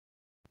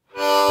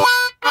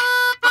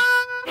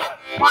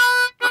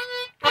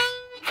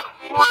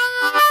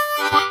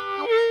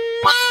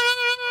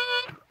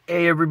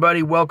Hey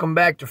everybody, welcome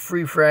back to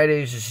Free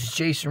Fridays. This is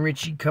Jason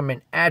Ricci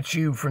coming at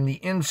you from the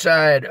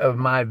inside of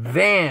my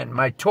van,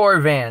 my tour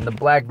van, the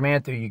Black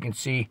Manther. You can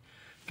see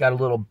got a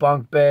little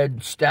bunk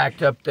bed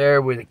stacked up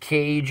there with a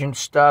cage and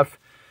stuff.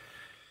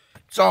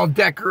 It's all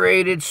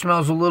decorated,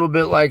 smells a little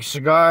bit like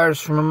cigars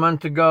from a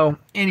month ago.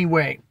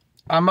 Anyway,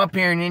 I'm up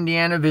here in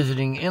Indiana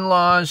visiting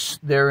in-laws.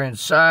 They're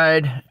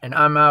inside, and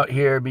I'm out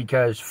here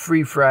because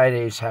Free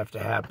Fridays have to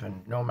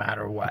happen no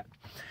matter what.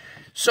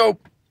 So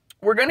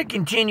we're going to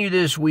continue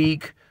this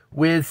week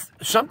with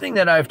something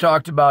that I've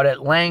talked about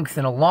at length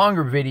in a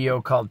longer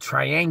video called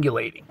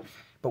triangulating.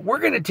 But we're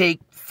going to take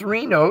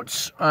three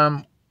notes.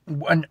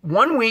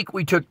 One week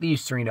we took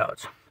these three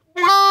notes.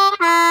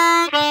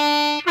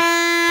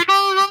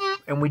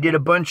 And we did a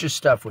bunch of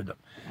stuff with them.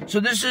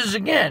 So this is,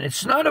 again,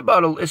 it's not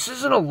about, this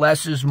isn't a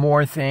less is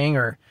more thing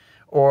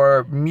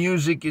or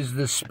music is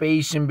the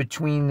space in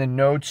between the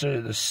notes or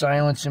the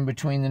silence in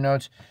between the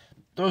notes.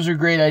 Those are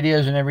great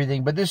ideas and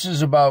everything, but this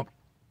is about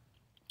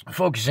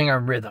focusing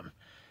on rhythm.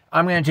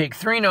 I'm going to take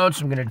three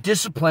notes. I'm going to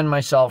discipline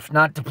myself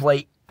not to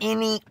play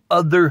any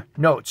other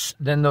notes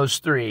than those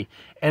three.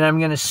 And I'm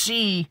going to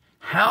see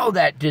how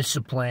that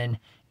discipline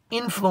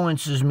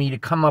influences me to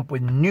come up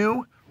with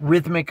new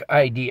rhythmic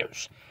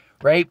ideas,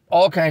 right?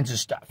 All kinds of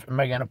stuff. Am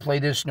I going to play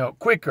this note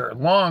quicker,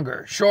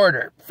 longer,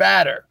 shorter,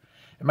 fatter?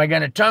 Am I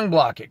going to tongue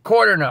block it?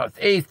 Quarter note,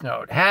 eighth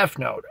note, half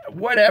note,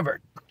 whatever.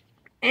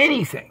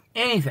 Anything.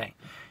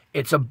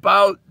 It's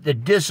about the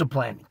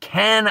discipline.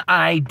 Can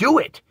I do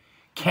it?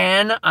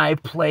 Can I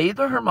play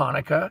the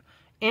harmonica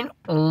and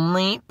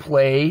only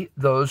play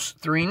those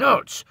three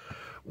notes?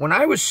 When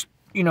I was,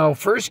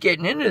 first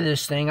getting into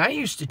this thing, I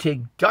used to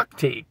take duct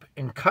tape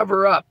and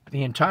cover up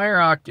the entire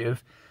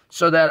octave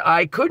so that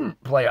I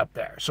couldn't play up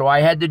there. So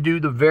I had to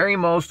do the very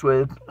most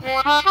with...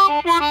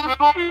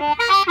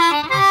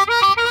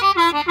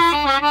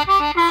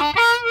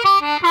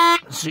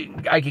 See,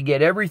 I could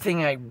get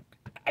everything I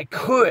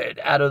could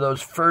out of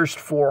those first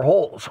four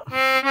holes.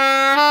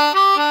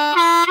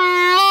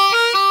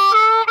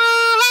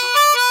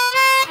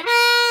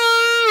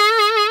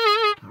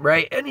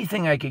 Right?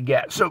 Anything I could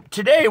get. So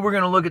today we're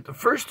going to look at the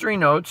first three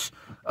notes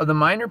of the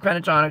minor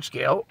pentatonic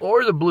scale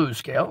or the blues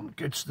scale.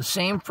 It's the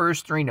same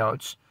first three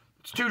notes.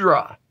 It's 2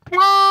 draw.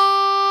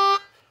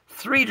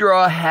 3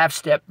 draw, half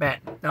step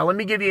bend. Now let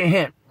me give you a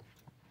hint.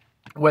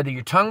 Whether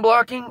you're tongue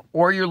blocking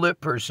or you're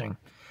lip pursing,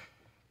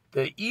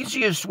 the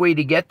easiest way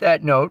to get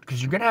that note,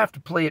 because you're going to have to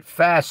play it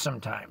fast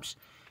sometimes,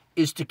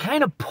 is to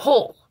kind of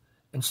pull.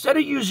 Instead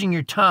of using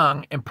your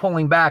tongue and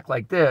pulling back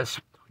like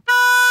this,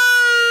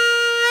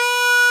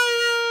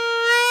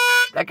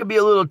 that could be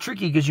a little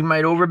tricky because you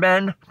might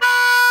overbend.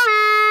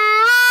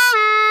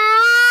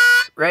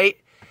 Right?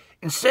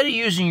 Instead of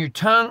using your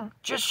tongue,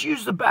 just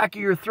use the back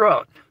of your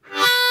throat.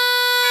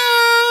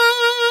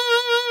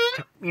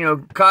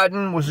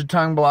 Cotton was a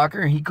tongue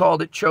blocker. He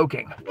called it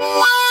choking.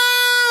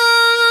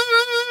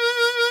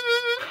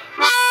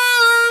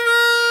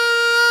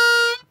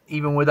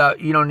 Even without,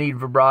 you don't need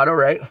vibrato,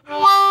 right?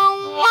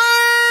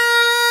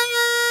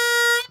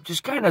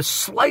 Just kind of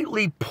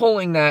slightly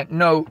pulling that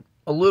note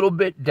a little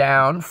bit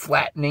down,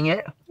 flattening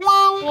it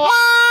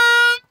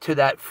to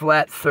that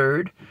flat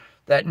third.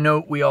 That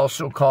note we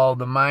also call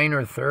the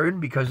minor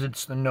third because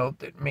it's the note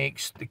that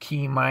makes the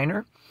key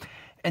minor.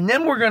 And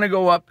then we're going to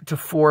go up to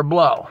 4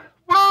 blow.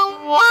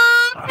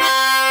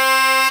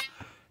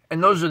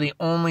 And those are the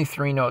only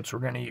 3 notes we're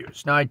going to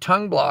use. Now I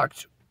tongue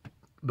blocked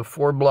the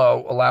 4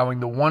 blow, allowing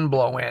the 1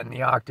 blow in,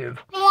 the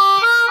octave.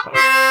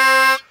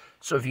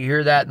 So if you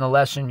hear that in the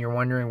lesson, you're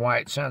wondering why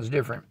it sounds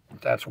different.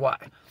 That's why.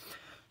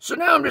 So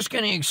now I'm just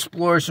going to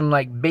explore some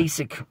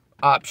basic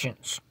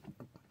options.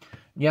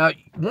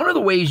 One of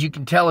the ways you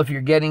can tell if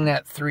you're getting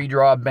that 3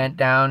 draw bent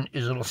down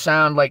is it'll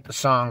sound like the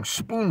song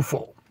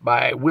Spoonful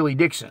by Willie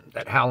Dixon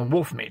that Howlin'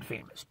 Wolf made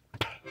famous.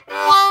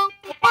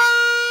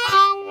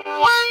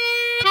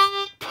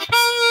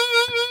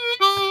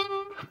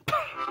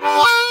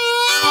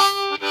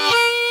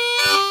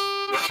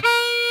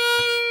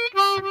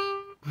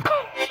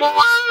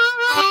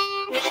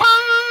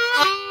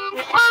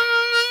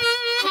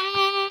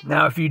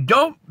 Now, if you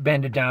don't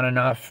bend it down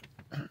enough,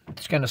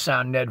 it's going to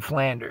sound Ned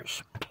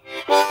Flanders.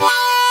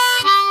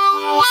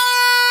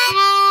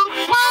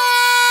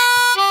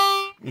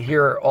 You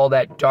hear all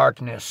that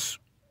darkness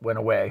went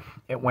away.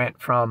 It went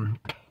from...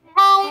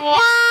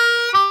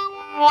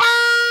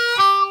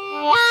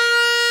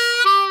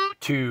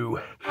 to...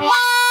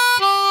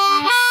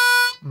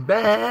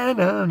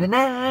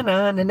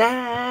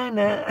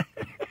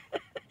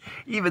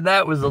 Even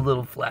that was a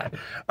little flat.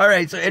 All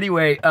right, so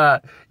anyway,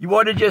 you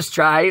want to just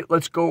try it?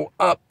 Let's go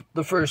up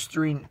the first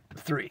three.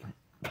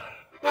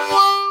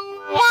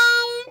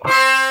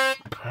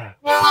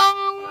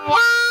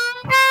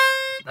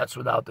 That's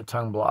without the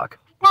tongue block.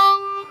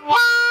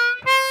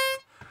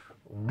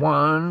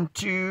 1,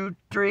 2,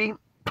 3.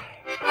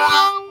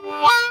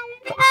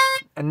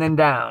 And then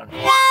down.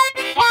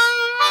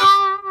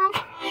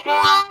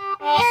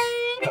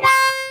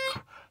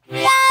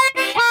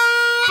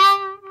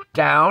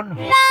 Down.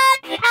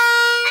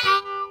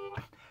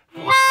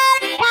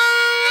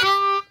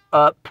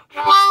 up.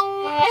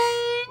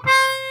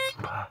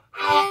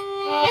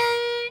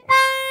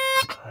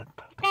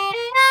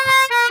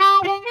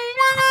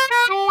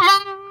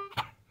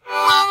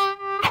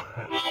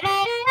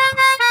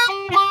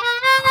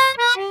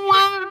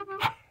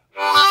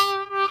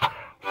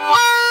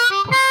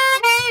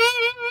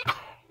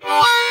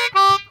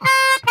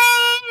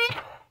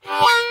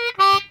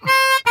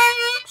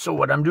 So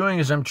what I'm doing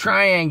is I'm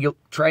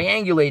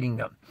triangulating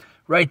them.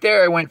 Right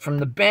there, I went from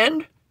the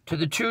bend to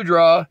the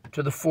 2-draw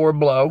to the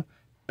 4-blow,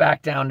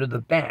 back down to the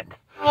bend.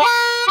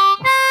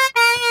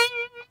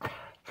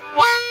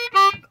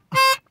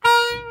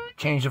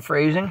 Change the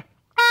phrasing.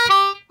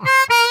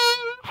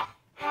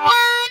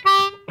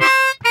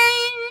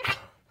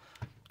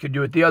 Could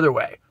do it the other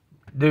way.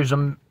 There's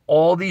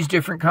all these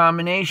different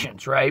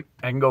combinations, right?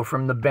 I can go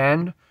from the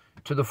bend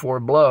to the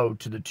 4-blow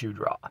to the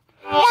 2-draw.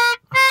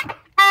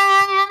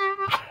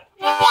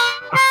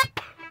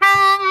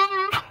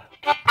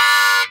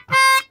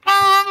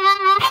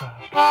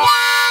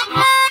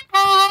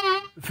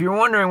 If you're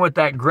wondering what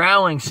that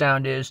growling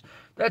sound is,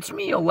 that's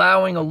me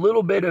allowing a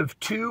little bit of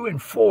 2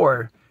 and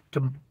 4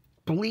 to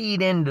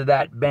bleed into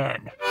that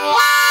bend.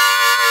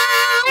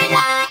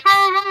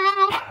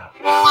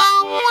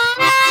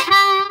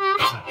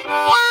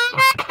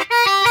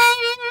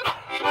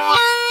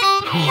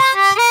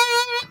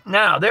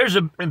 Now, there's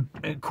a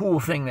cool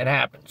thing that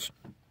happens.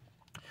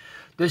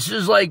 This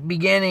is like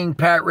beginning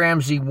Pat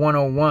Ramsey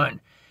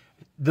 101.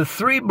 The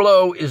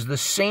 3-blow is the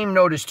same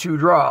note as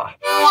 2-draw.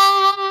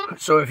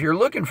 So if you're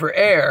looking for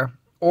air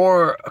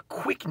or a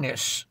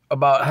quickness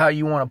about how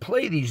you want to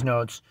play these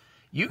notes,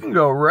 you can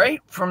go right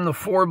from the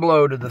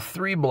 4-blow to the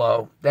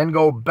 3-blow, then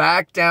go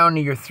back down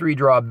to your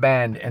 3-draw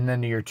bend and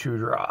then to your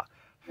 2-draw.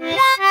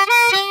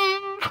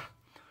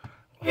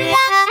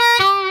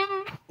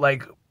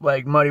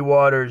 Like Muddy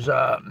Waters'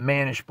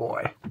 Manish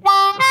Boy.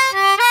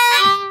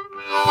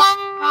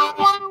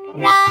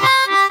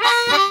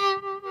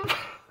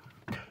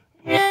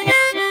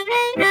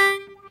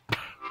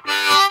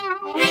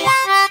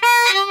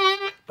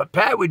 But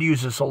Pat would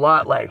use this a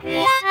lot, like.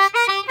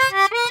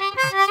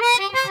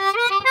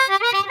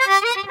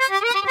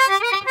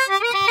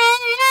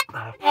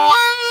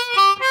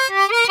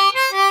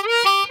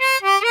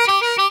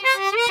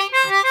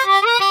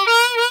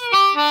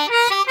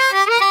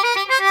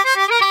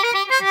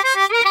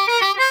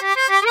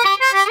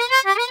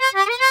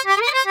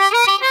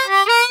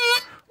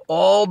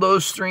 All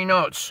those 3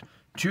 notes,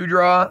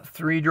 2-draw,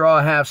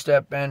 3-draw,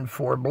 half-step bend,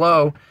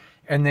 4-blow,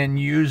 and then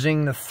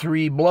using the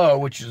 3-blow,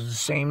 which is the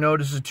same note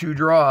as the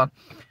 2-draw,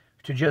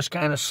 to just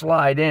kind of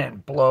slide in.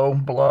 Blow,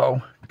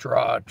 blow,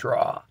 draw,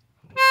 draw.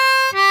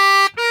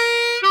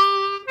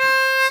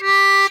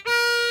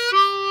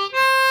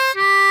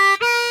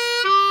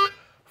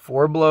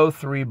 Four blow,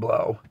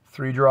 3-blow,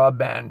 3-draw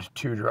bend,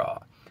 2-draw.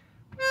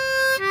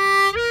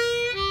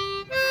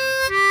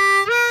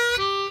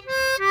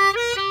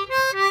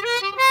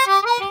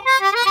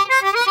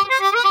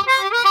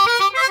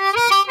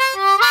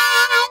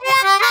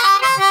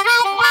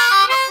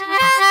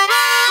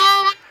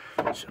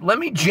 Let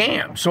me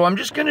jam. So I'm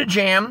just going to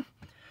jam.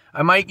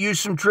 I might use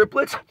some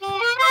triplets.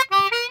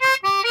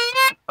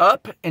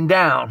 Up and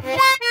down.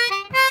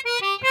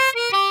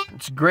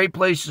 It's a great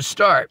place to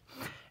start.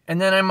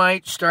 And then I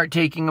might start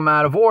taking them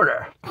out of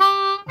order.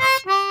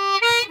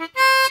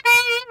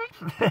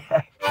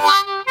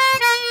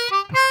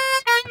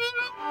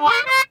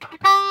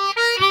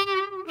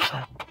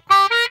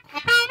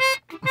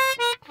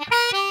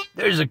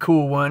 There's a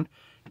cool one.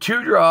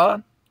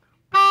 2-draw.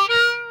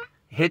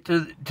 Hit to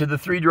the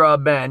 3-draw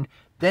bend,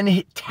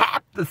 then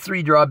tap the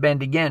 3-draw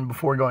bend again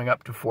before going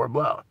up to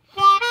 4-blow.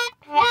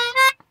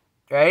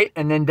 Right?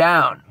 And then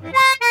down.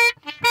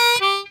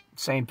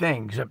 Same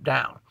thing, except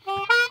down.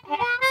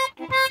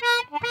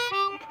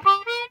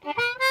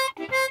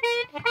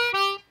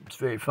 It's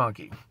very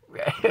funky.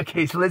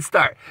 Okay, so let's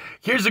start.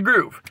 Here's the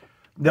groove.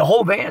 The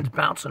whole band's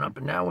bouncing up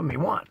and down with me.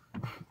 1,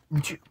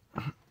 2,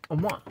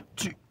 1,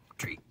 2,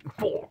 3,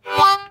 4.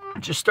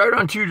 Just start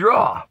on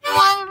 2-draw.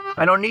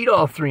 I don't need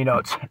all 3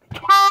 notes.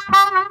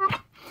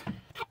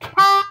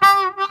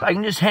 I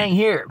can just hang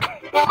here.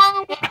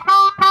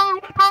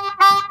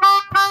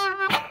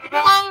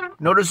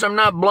 Notice I'm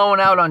not blowing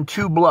out on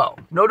 2-blow.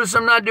 Notice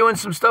I'm not doing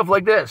some stuff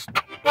like this.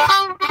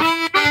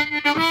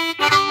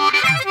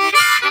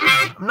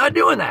 I'm not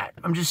doing that.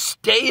 I'm just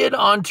staying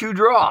on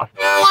 2-draw.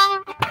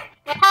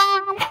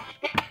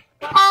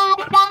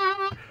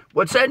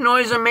 What's that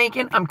noise I'm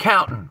making? I'm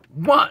counting.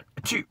 1,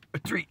 2,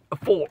 3,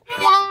 4.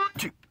 1,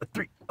 2,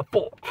 3,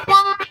 4.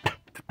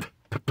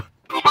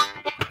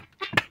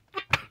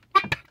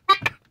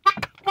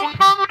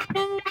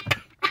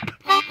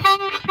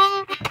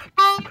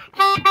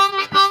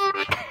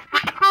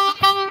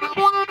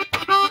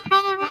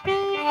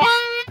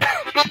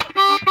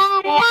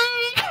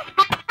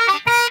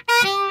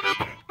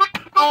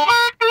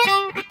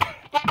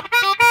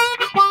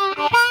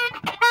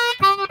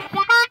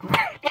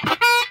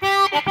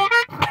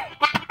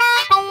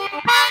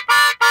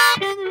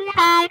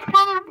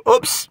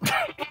 Oops.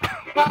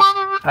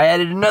 I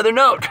added another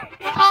note.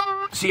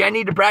 See, I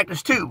need to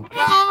practice too.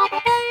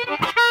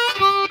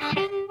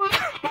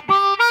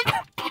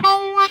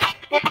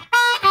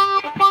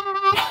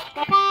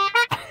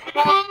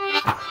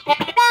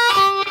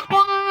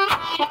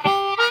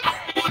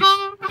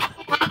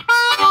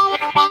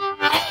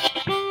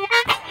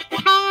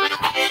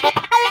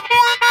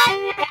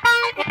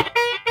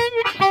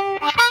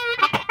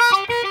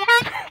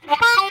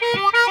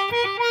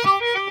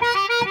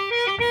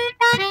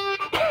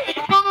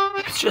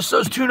 Just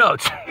those two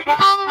notes.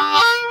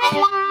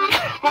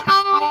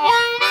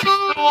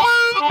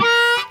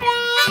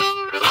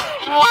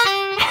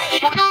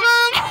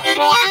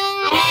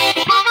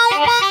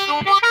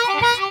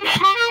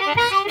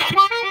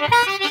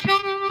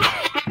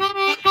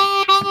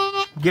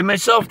 Give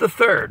myself the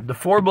third, the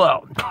 4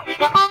 blow.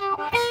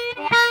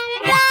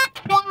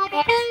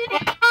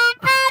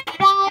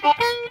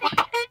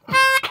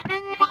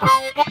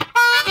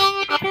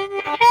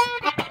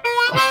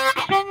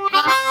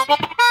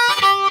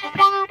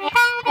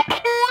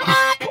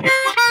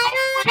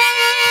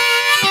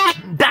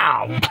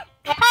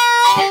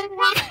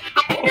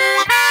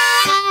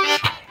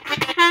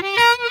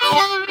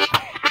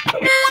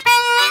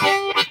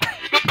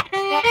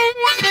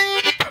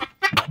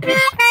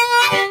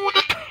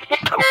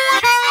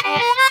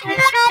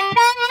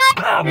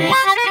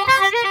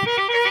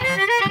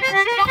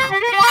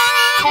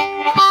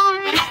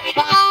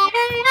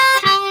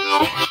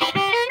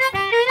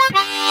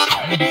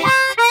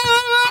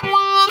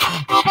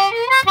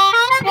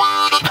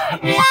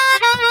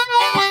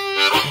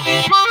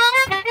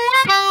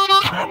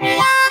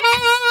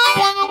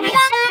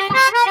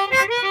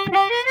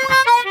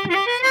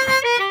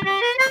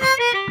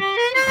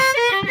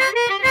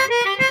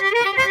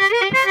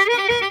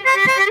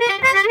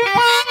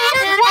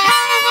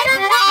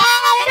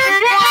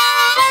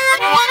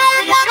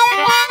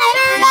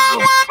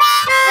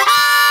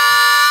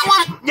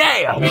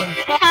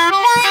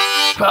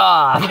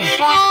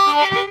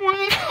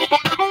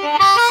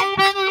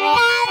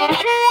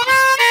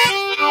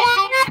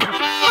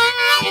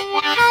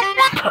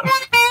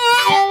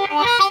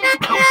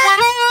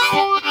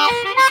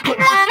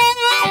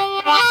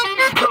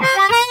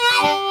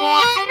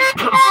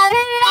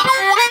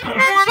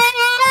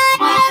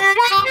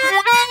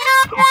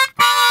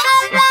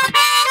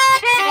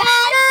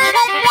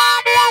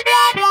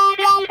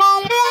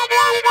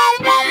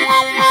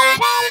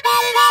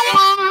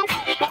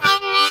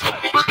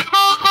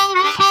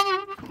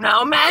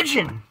 Now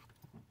imagine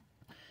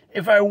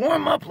if I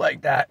warm up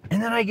like that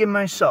and then I give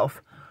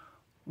myself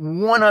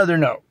one other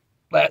note.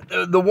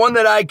 The one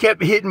that I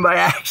kept hitting by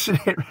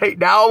accident, right?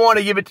 Now I want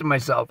to give it to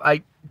myself.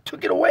 I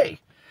took it away.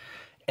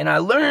 And I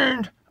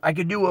learned I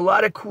could do a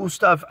lot of cool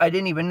stuff I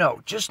didn't even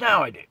know. Just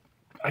now I did.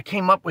 I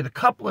came up with a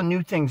couple of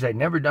new things I'd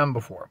never done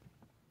before.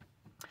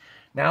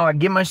 Now I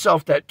give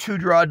myself that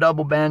 2-draw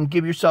double bend.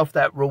 Give yourself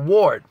that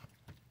reward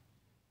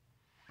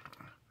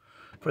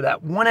for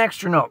that one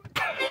extra note.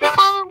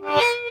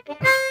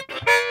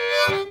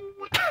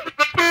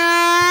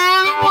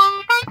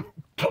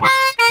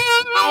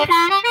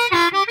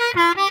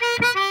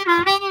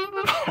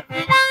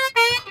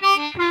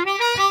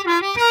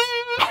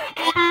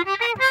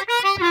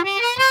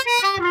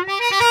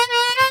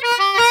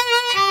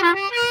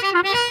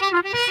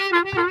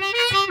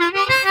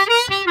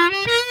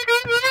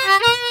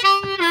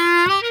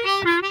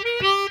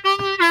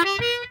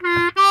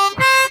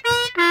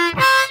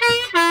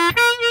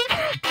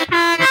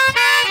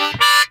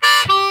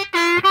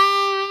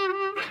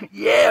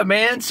 Yeah,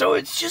 man. So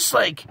it's just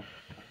like,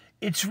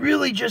 it's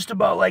really just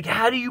about like,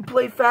 how do you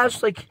play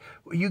fast? Like,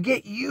 you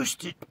get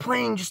used to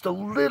playing just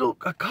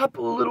a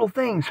couple of little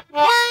things.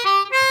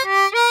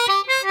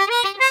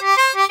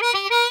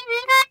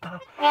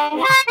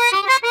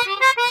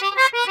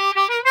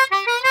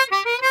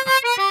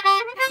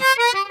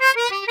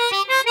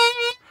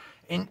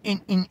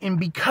 And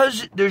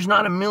because there's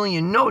not a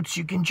million notes,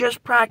 you can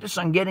just practice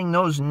on getting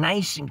those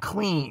nice and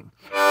clean.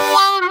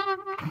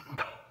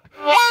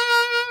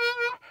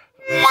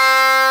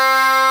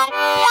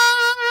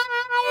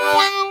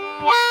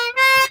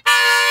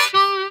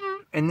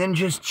 And then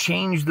just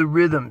change the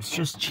rhythms.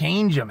 Just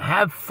change them.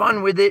 Have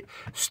fun with it.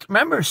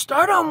 Remember,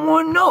 start on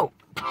one note.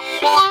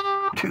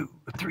 2,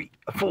 3,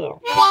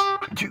 4.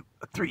 2,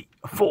 3,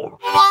 4.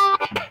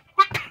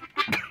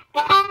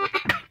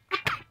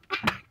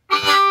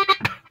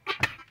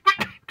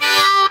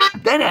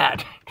 Then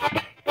add.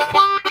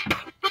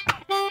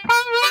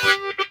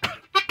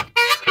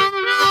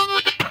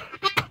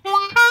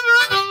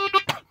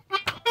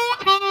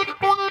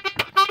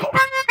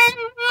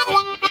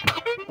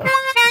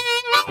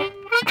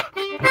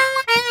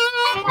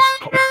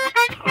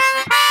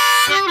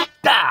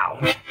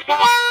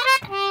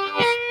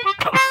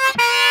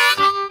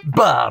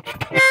 Bob.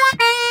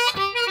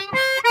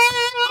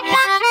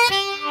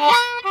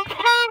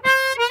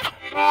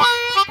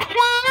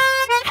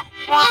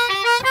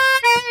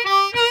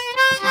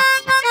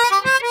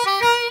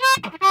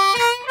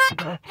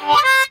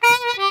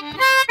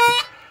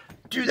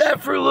 Do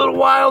that for a little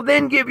while,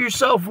 then give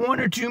yourself 1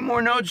 or 2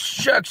 more notes.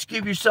 Shucks,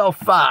 give yourself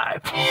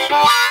 5.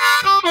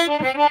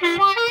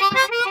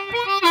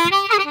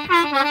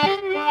 You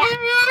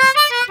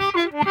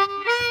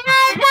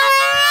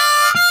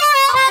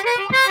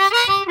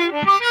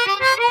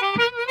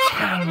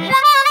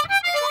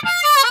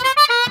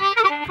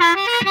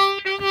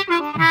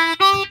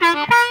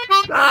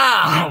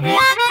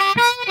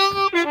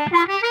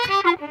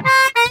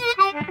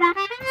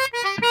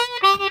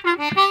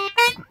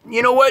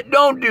know what?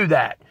 Don't do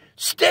that.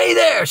 Stay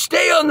there.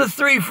 Stay on the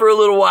 3 for a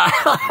little while.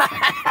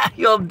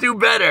 You'll do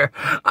better.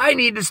 I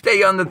need to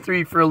stay on the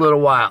 3 for a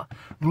little while.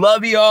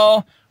 Love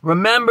y'all.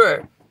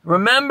 Remember,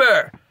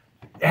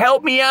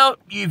 help me out.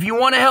 If you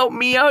want to help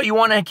me out, you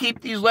want to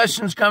keep these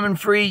lessons coming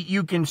free,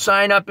 you can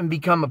sign up and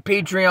become a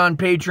Patreon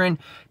patron.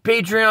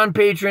 Patreon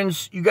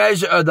patrons, you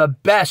guys are the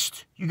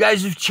best. You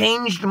guys have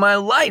changed my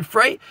life,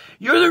 right?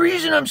 You're the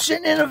reason I'm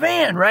sitting in a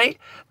van, right?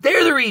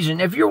 They're the reason.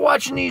 If you're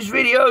watching these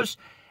videos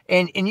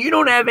and you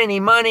don't have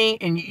any money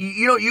and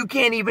you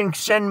can't even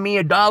send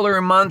me $1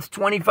 a month,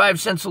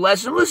 25 cents a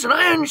lesson. Listen,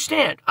 I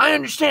understand,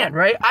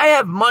 right? I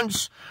have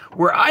months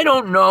where I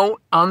don't know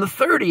on the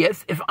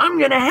 30th if I'm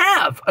going to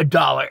have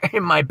 $1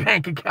 in my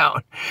bank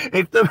account.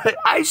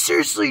 I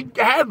seriously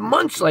have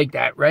months like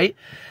that, right?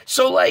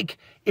 So like,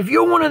 if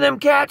you're one of them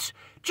cats,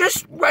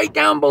 just write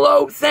down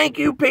below, thank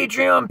you,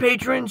 Patreon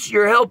patrons.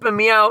 You're helping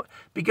me out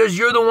because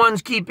you're the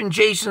ones keeping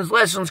Jason's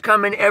lessons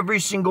coming every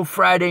single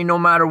Friday, no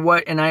matter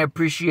what, and I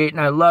appreciate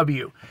and I love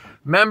you.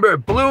 Remember,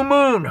 Blue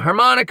Moon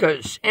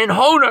Harmonicas and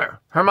Hohner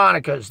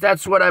Harmonicas.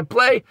 That's what I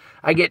play.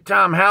 I get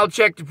Tom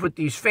Halchek to put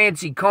these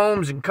fancy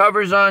combs and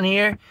covers on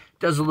here.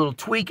 Does a little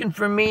tweaking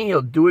for me.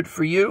 He'll do it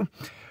for you.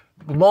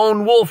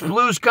 Lone Wolf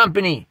Blues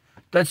Company.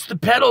 That's the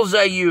pedals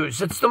I use.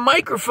 That's the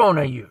microphone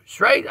I use,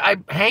 right? I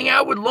hang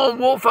out with Lone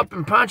Wolf up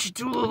in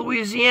Ponchatoula,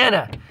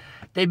 Louisiana.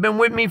 They've been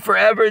with me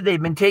forever.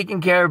 They've been taking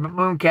care of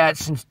Mooncat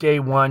since day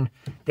one.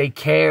 They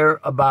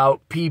care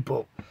about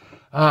people.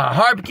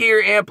 Harp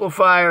gear,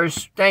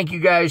 amplifiers. Thank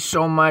you guys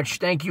so much.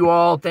 Thank you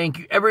all. Thank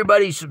you,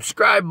 everybody.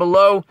 Subscribe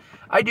below.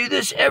 I do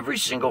this every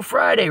single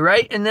Friday,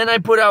 right? And then I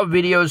put out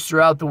videos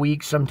throughout the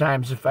week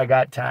sometimes if I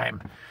got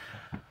time.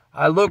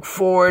 I look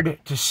forward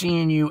to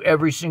seeing you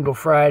every single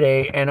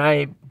Friday, and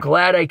I'm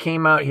glad I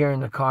came out here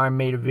in the car and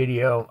made a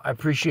video. I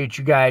appreciate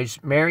you guys.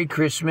 Merry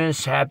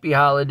Christmas, Happy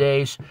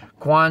Holidays,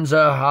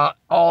 Kwanzaa,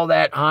 all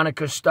that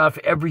Hanukkah stuff,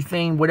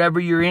 everything, whatever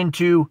you're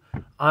into,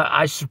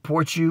 I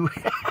support you.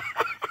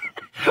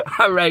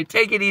 All right,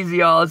 take it easy,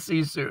 y'all. I'll see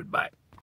you soon. Bye.